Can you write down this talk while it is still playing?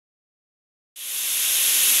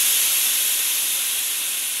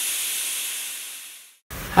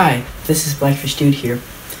Hi, this is Blackfish Dude here,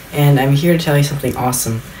 and I'm here to tell you something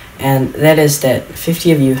awesome, and that is that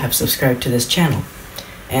 50 of you have subscribed to this channel.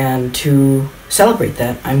 And to celebrate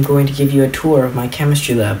that, I'm going to give you a tour of my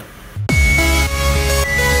chemistry lab.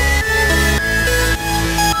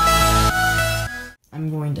 I'm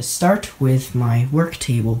going to start with my work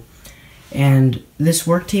table, and this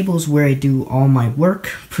work table is where I do all my work,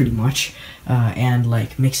 pretty much, and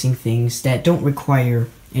like mixing things that don't require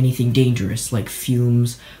anything dangerous like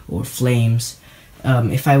fumes or flames.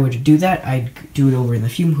 If I were to do that, I'd do it over in the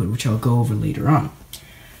fume hood, which I'll go over later on.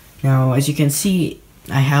 Now, as you can see,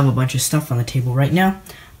 I have a bunch of stuff on the table right now.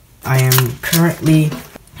 I am currently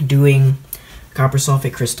doing copper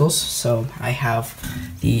sulfate crystals, so I have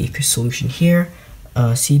the solution here,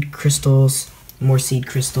 seed crystals, more seed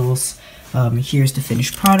crystals. Here's the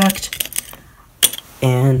finished product,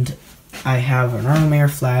 and I have an air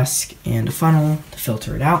flask and a funnel to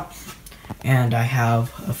filter it out, and I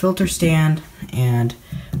have a filter stand and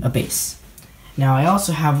a base. Now I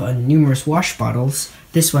also have numerous wash bottles.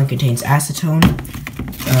 This one contains acetone,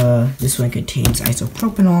 this one contains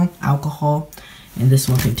isopropanol, alcohol, and this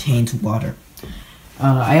one contains water.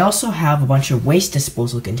 I also have a bunch of waste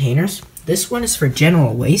disposal containers. This one is for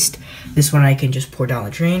general waste. This one I can just pour down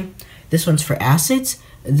the drain. This one's for acids.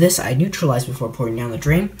 This I neutralize before pouring down the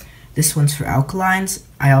drain. This one's for alkalines.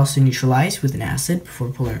 I also neutralize with an acid before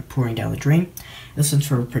pouring down the drain. This one's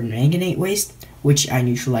for permanganate waste, which I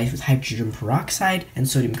neutralize with hydrogen peroxide and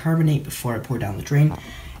sodium carbonate before I pour down the drain.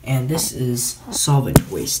 And this is solvent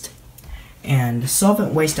waste. And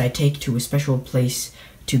solvent waste I take to a special place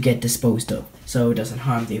to get disposed of, so it doesn't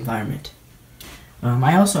harm the environment.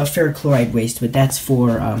 I also have ferric chloride waste, but that's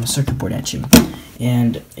for circuit board etching,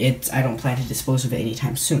 and I don't plan to dispose of it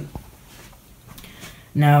anytime soon.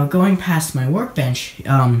 Now, going past my workbench,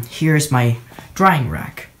 here's my drying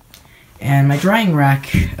rack. And my drying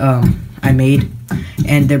rack I made,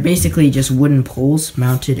 and they're basically just wooden poles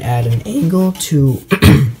mounted at an angle to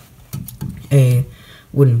a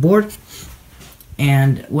wooden board.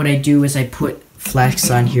 And what I do is I put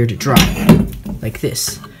flasks on here to dry, like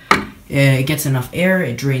this. It gets enough air,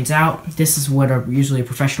 it drains out. This is what usually a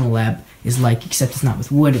professional lab is like, except it's not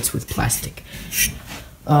with wood, it's with plastic.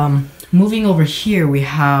 Moving over here, we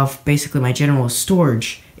have basically my general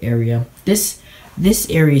storage area. This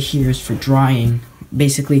area here is for drying.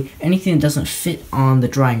 Basically, anything that doesn't fit on the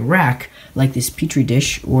drying rack, like this petri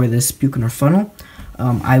dish or this Buchanan funnel,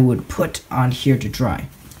 I would put on here to dry.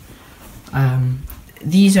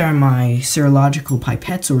 These are my serological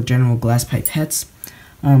pipettes, or general glass pipettes.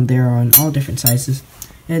 They're on all different sizes.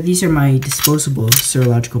 These are my disposable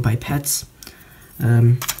serological pipettes.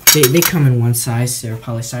 They come in one size, they're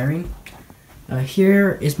polystyrene.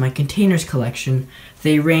 Here is my containers collection.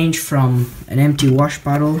 They range from an empty wash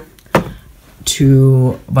bottle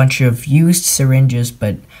to a bunch of used syringes,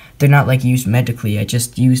 but they're not like used medically. I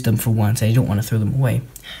just used them for once. I don't want to throw them away.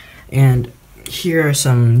 And here are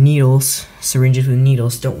some needles, syringes with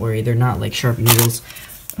needles. Don't worry, they're not like sharp needles.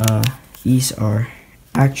 These are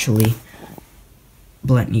actually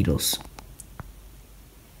blunt needles.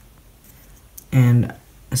 And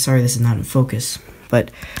sorry this is not in focus, but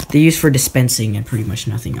they're used for dispensing and pretty much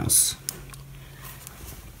nothing else.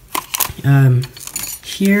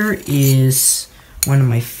 Here is one of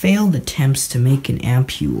my failed attempts to make an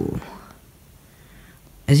ampule.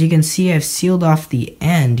 As you can see, I've sealed off the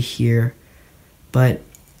end here, but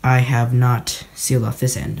I have not sealed off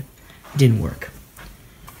this end. It didn't work.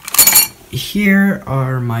 Here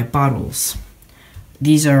are my bottles.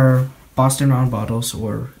 These are Boston round bottles,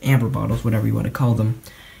 or amber bottles, whatever you want to call them.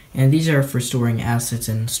 And these are for storing acids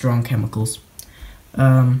and strong chemicals.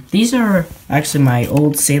 These are actually my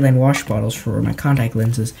old saline wash bottles for my contact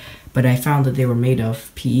lenses, but I found that they were made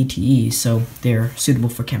of PETE, so they're suitable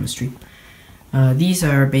for chemistry. These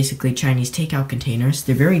are basically Chinese takeout containers.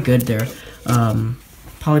 They're very good. They're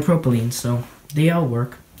polypropylene, so they all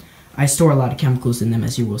work. I store a lot of chemicals in them,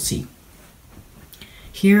 as you will see.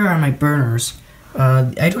 Here are my burners.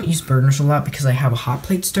 I don't use burners a lot because I have a hot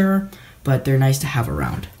plate stirrer, but they're nice to have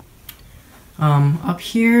around. Up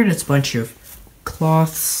here, there's a bunch of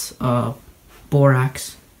cloths,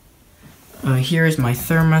 borax. Here is my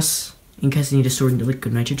thermos, in case I need to store the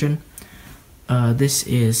liquid nitrogen. This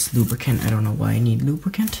is lubricant. I don't know why I need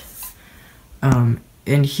lubricant. And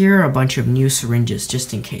here are a bunch of new syringes,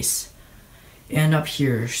 just in case. And up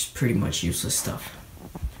here is pretty much useless stuff.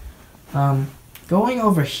 Going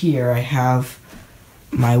over here, I have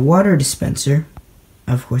my water dispenser.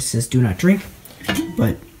 Of course, it says do not drink,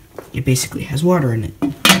 but it basically has water in it.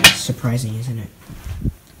 Surprising, isn't it?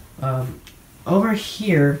 Over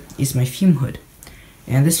here is my fume hood.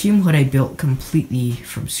 And this fume hood I built completely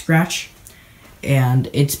from scratch, and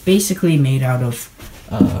it's basically made out of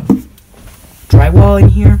drywall in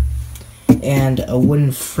here, and a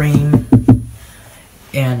wooden frame,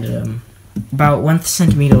 and about 1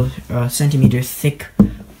 centimeter thick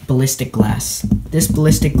ballistic glass. This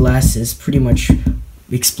ballistic glass is pretty much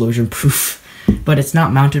explosion proof, but it's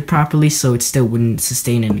not mounted properly, so it still wouldn't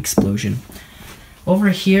sustain an explosion. Over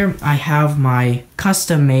here I have my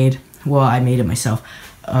custom made, well, I made it myself,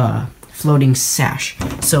 floating sash.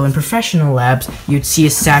 So in professional labs you'd see a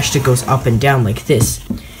sash that goes up and down like this,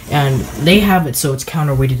 and they have it so it's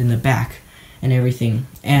counterweighted in the back and everything,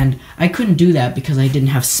 and I couldn't do that because I didn't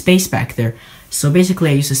have space back there. So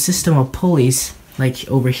basically I used a system of pulleys like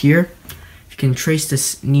over here. You can trace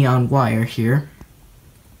this neon wire here,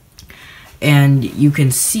 and you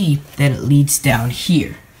can see that it leads down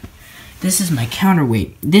here. This is my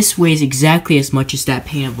counterweight. This weighs exactly as much as that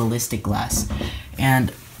pane of ballistic glass,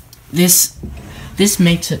 and this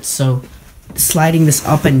makes it so sliding this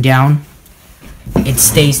up and down, it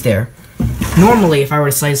stays there. Normally, if I were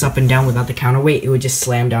to slide this up and down without the counterweight, it would just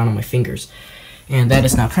slam down on my fingers, and that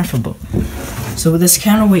is not preferable. So with this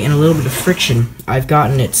counterweight and a little bit of friction, I've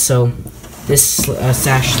gotten it so this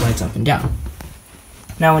sash slides up and down.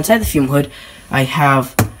 Now inside the fume hood, I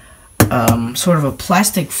have sort of a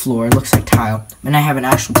plastic floor, it looks like tile, and I have an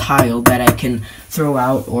actual tile that I can throw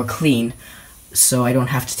out or clean, so I don't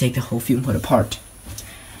have to take the whole fume hood apart.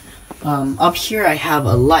 Up here I have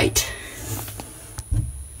a light.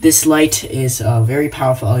 This light is a very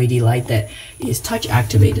powerful LED light that is touch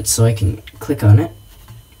activated, so I can click on it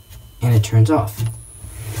and it turns off.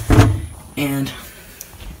 And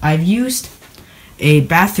I've used a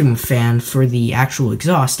bathroom fan for the actual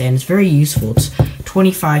exhaust, and it's very useful. It's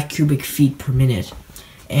 25 cubic feet per minute,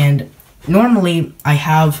 and normally I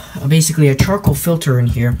have basically a charcoal filter in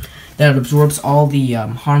here that absorbs all the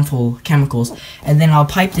harmful chemicals, and then I'll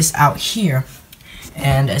pipe this out here,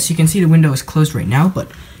 and as you can see the window is closed right now, but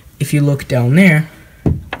if you look down there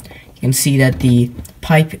you can see that the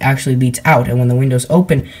pipe actually leads out, and when the window's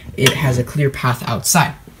open it has a clear path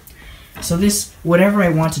outside. So this, whatever I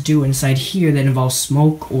want to do inside here that involves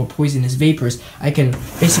smoke or poisonous vapors, I can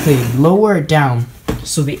basically lower it down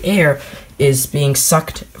so the air is being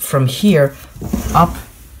sucked from here up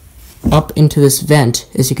into this vent,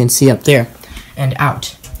 as you can see up there, and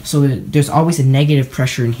out. So there's always a negative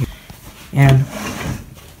pressure in here. And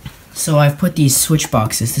so I've put these switch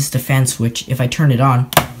boxes. This is the fan switch. If I turn it on,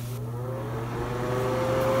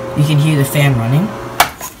 you can hear the fan running.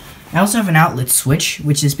 I also have an outlet switch,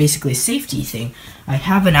 which is basically a safety thing. I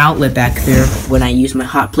have an outlet back there when I use my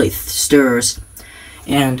hot plate stirrers,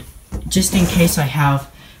 and just in case I have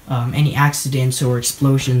any accidents or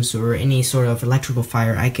explosions or any sort of electrical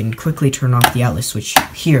fire, I can quickly turn off the outlet switch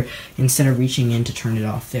here instead of reaching in to turn it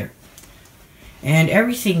off there. And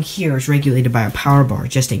everything here is regulated by a power bar,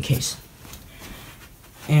 just in case.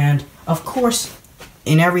 And of course,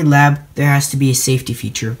 in every lab there has to be a safety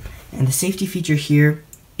feature, and the safety feature here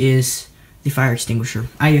is the fire extinguisher.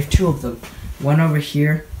 I have two of them, one over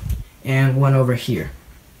here and one over here,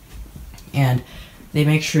 and they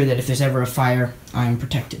make sure that if there's ever a fire, I'm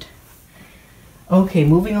protected. Okay,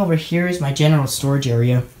 moving over here is my general storage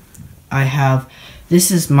area. This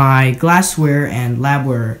is my glassware and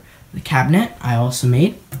labware cabinet I also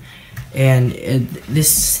made, and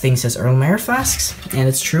this thing says Erlenmeyer flasks, and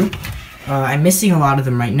it's true. I'm missing a lot of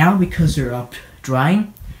them right now because they're up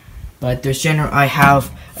drying, but I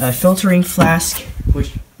have a filtering flask,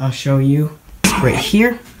 which I'll show you right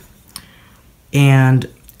here, and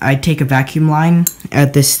I take a vacuum line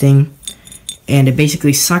at this thing, and it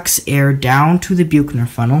basically sucks air down to the Buchner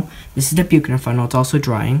funnel. This is the Buchner funnel, it's also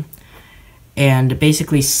drying, and it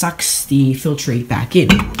basically sucks the filtrate back in.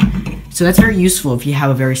 So that's very useful if you have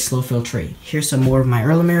a very slow filtrate. Here's some more of my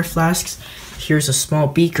Erlenmeyer flasks. Here's a small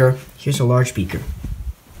beaker, here's a large beaker.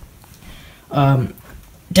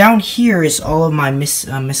 Down here is all of my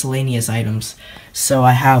miscellaneous items. So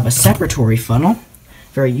I have a separatory funnel,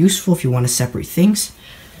 very useful if you want to separate things.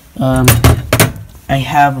 I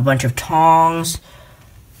have a bunch of tongs,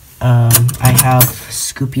 I have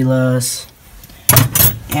scupulas,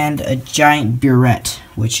 and a giant burette,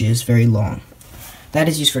 which is very long. That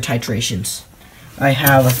is used for titrations. I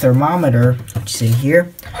have a thermometer, which is in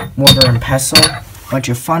here, mortar and pestle, a bunch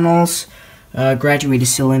of funnels, graduated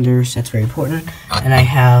cylinders, that's very important, and I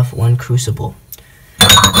have one crucible.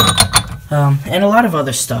 And a lot of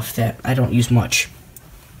other stuff that I don't use much.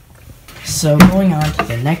 So going on to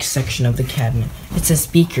the next section of the cabinet, it says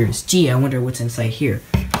beakers. Gee, I wonder what's inside here.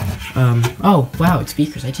 Oh, wow, it's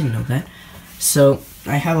beakers, I didn't know that. So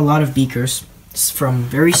I have a lot of beakers. from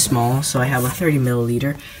very small, so I have a 30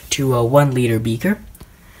 milliliter to a 1 liter beaker.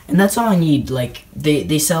 And that's all I need. Like,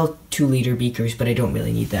 they sell 2 liter beakers, but I don't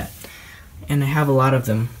really need that. And I have a lot of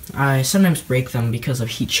them. I sometimes break them because of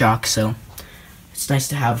heat shock, so it's nice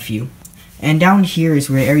to have a few. And down here is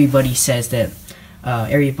where everybody says that,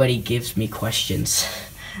 everybody gives me questions.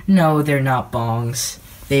 No, they're not bongs.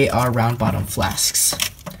 They are round bottom flasks.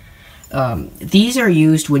 These are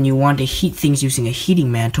used when you want to heat things using a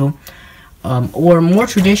heating mantle, or more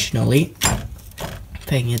traditionally, if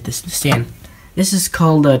I can get this to stand, this is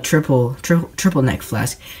called a triple neck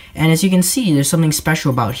flask. And as you can see, there's something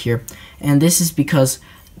special about here, and this is because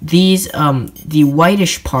these the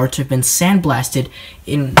whitish parts have been sandblasted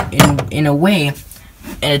in a way,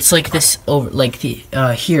 and it's like this over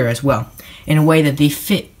here as well, in a way that they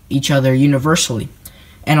fit each other universally.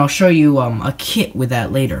 And I'll show you a kit with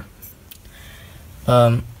that later.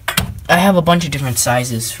 I have a bunch of different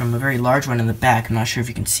sizes, from a very large one in the back, I'm not sure if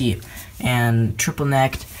you can see it, and triple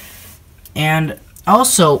necked, and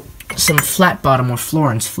also some flat bottom or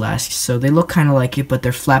Florence flasks. So they look kind of like it, but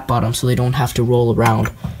they're flat bottom, so they don't have to roll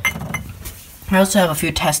around. I also have a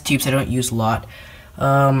few test tubes I don't use a lot,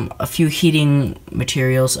 a few heating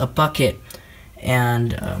materials, a bucket,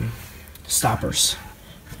 and stoppers.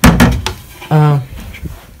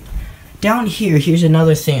 Down here's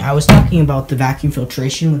another thing. I was talking about the vacuum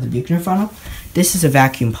filtration with the Buchner funnel. This is a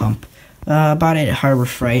vacuum pump. Bought it at Harbor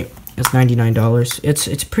Freight. It's $99. It's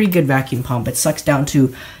a pretty good vacuum pump. It sucks down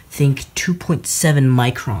to, I think, 2.7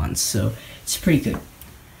 microns, so it's pretty good.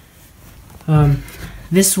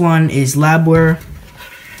 This one is labware.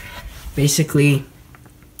 Basically,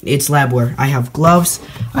 it's labware. I have gloves.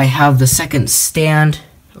 I have the second stand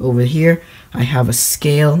over here. I have a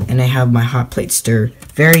scale, and I have my hot plate stirrer.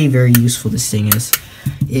 Very, very useful this thing is.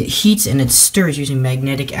 It heats and it stirs using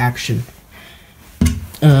magnetic action.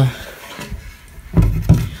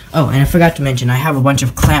 Oh, and I forgot to mention, I have a bunch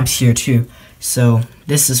of clamps here too. So,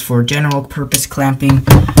 this is for general purpose clamping.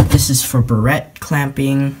 This is for barrette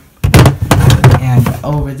clamping. And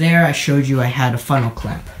over there, I showed you I had a funnel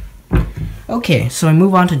clamp. Okay, so I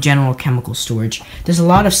move on to general chemical storage. There's a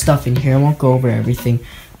lot of stuff in here. I won't go over everything.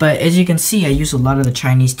 But as you can see, I use a lot of the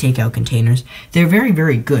Chinese takeout containers. They're very,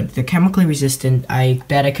 very good. They're chemically resistant. I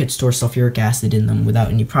bet I could store sulfuric acid in them without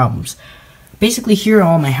any problems. Basically, here are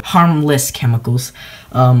all my harmless chemicals,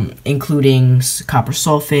 including copper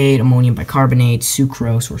sulfate, ammonium bicarbonate,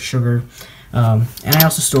 sucrose or sugar. And I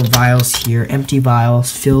also store vials here, empty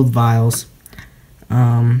vials, filled vials,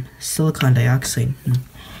 silicon dioxide.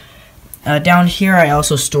 Down here, I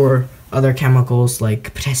also store other chemicals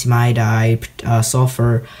like potassium iodide,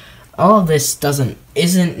 sulfur. All of this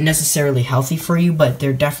isn't necessarily healthy for you, but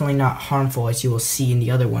they're definitely not harmful, as you will see in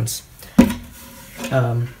the other ones.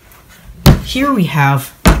 Here we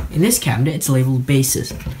have, in this cabinet, it's labeled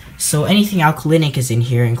bases. So anything alkalinic is in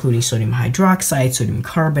here, including sodium hydroxide, sodium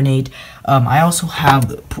carbonate. I also have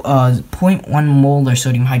 0.1 molar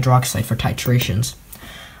sodium hydroxide for titrations.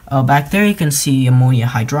 Back there you can see ammonia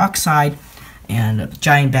hydroxide and a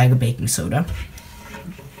giant bag of baking soda.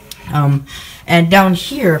 And down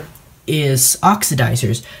here is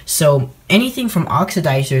oxidizers. So anything from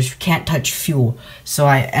oxidizers can't touch fuel. So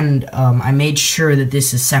I made sure that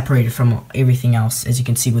this is separated from everything else, as you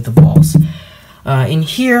can see with the walls. In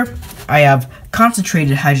here, I have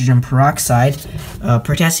concentrated hydrogen peroxide,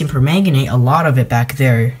 potassium permanganate, a lot of it back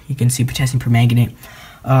there. You can see potassium permanganate,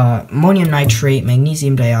 ammonium nitrate,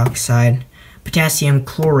 magnesium dioxide, potassium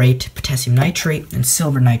chlorate, potassium nitrate, and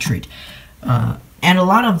silver nitrate. And a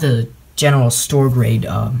lot of the general store grade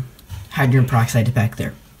hydrogen peroxide is back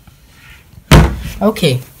there.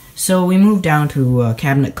 Okay, so we move down to a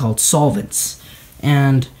cabinet called solvents.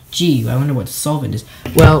 And gee, I wonder what a solvent is.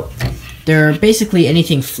 Well, they're basically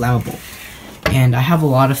anything flammable. And I have a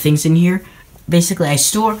lot of things in here. Basically, I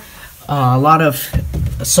store a lot of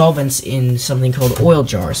solvents in something called oil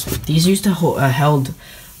jars. These used to held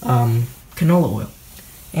canola oil.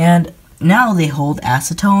 And now they hold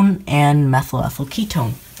acetone and methyl ethyl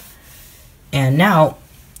ketone. And now,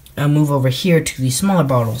 I'll move over here to these smaller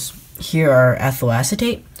bottles. Here are ethyl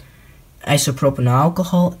acetate, isopropanol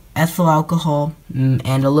alcohol, ethyl alcohol, and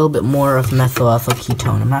a little bit more of methyl ethyl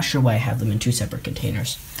ketone. I'm not sure why I have them in two separate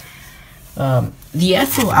containers. The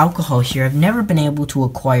ethyl alcohol here, I've never been able to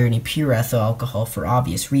acquire any pure ethyl alcohol for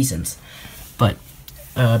obvious reasons. But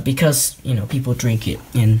because, you know, people drink it,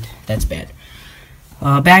 and that's bad.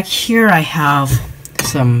 Back here I have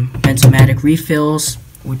some benzomatic refills,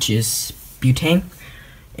 which is butane,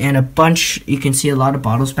 and a bunch, you can see a lot of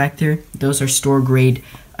bottles back there. Those are store grade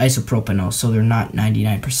isopropanol, so they're not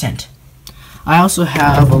 99%. I also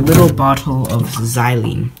have a little bottle of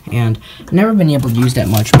xylene, and I've never been able to use that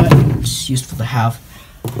much, but it's useful to have.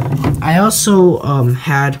 I also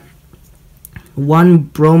had one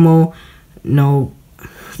bromo, no,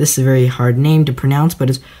 this is a very hard name to pronounce, but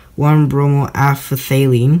it's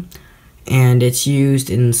 1-bromoaphthalene, and it's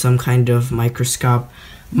used in some kind of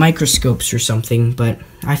microscopes or something, but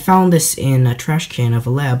I found this in a trash can of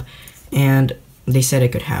a lab, and they said I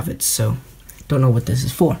could have it, so don't know what this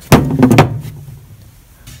is for.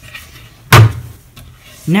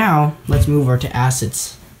 Now, let's move over to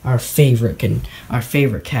acids, our favorite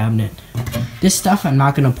cabinet. This stuff I'm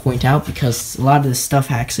not going to point out because a lot of this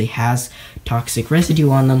stuff actually has toxic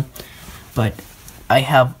residue on them, but I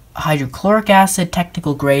have hydrochloric acid,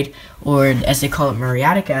 technical grade, or as they call it,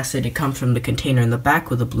 muriatic acid. It comes from the container in the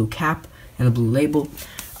back with a blue cap and a blue label.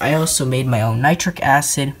 I also made my own nitric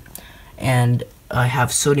acid, and I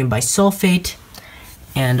have sodium bisulfate,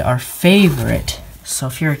 and our favorite,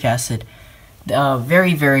 sulfuric acid.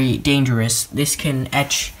 Very, very dangerous. This can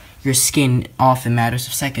etch your skin off in matters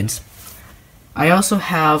of seconds. I also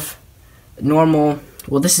have normal,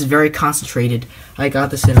 well, this is very concentrated. I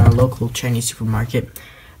got this in our local Chinese supermarket.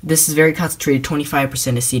 This is very concentrated,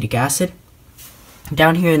 25% acetic acid.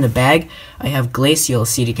 Down here in the bag, I have glacial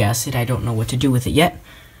acetic acid. I don't know what to do with it yet.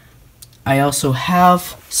 I also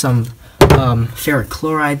have some ferric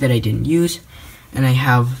chloride that I didn't use, and I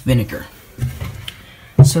have vinegar.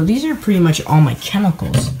 So these are pretty much all my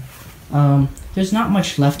chemicals. There's not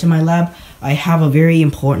much left in my lab. I have a very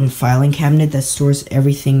important filing cabinet that stores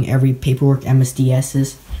everything, every paperwork,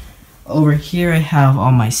 MSDSs. Over here I have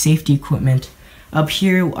all my safety equipment. Up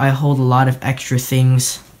here I hold a lot of extra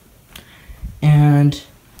things. And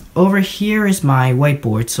over here is my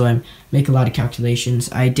whiteboard, so I make a lot of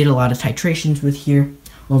calculations. I did a lot of titrations with here,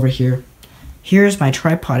 over here. Here's my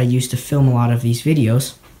tripod I used to film a lot of these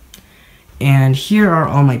videos. And here are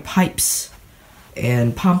all my pipes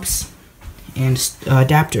and pumps and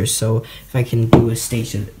adapters, so if I can do a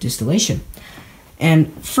stage of distillation.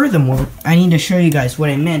 And furthermore, I need to show you guys what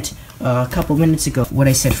I meant a couple minutes ago, what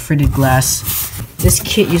I said fritted glass. This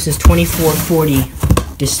kit uses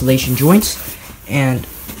 2440 distillation joints, and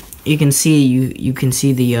you can see you can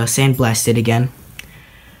see the sandblasted again.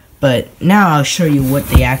 But now I'll show you what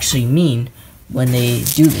they actually mean when they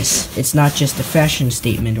do this. It's not just a fashion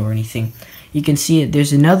statement or anything. You can see it.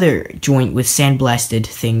 There's another joint with sandblasted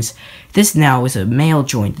things. This now is a male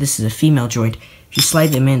joint. This is a female joint. If you slide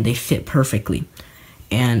them in, they fit perfectly.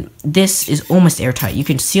 And this is almost airtight. You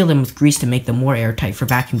can seal them with grease to make them more airtight for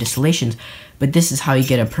vacuum distillations, but this is how you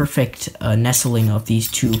get a perfect nestling of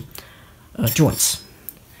these two joints.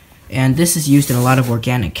 And this is used in a lot of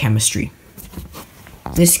organic chemistry.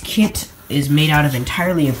 This kit is made out of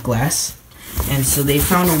entirely of glass, and so they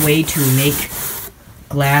found a way to make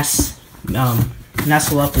glass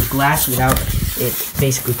nestle up with glass without it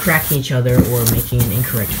basically cracking each other or making an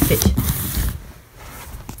incorrect fit.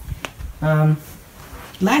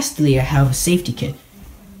 Lastly, I have a safety kit.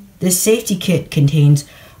 This safety kit contains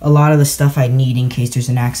a lot of the stuff I need in case there's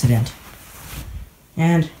an accident.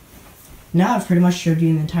 And now I've pretty much showed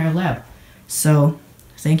you the entire lab. So,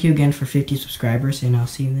 thank you again for 50 subscribers, and I'll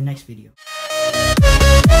see you in the next video.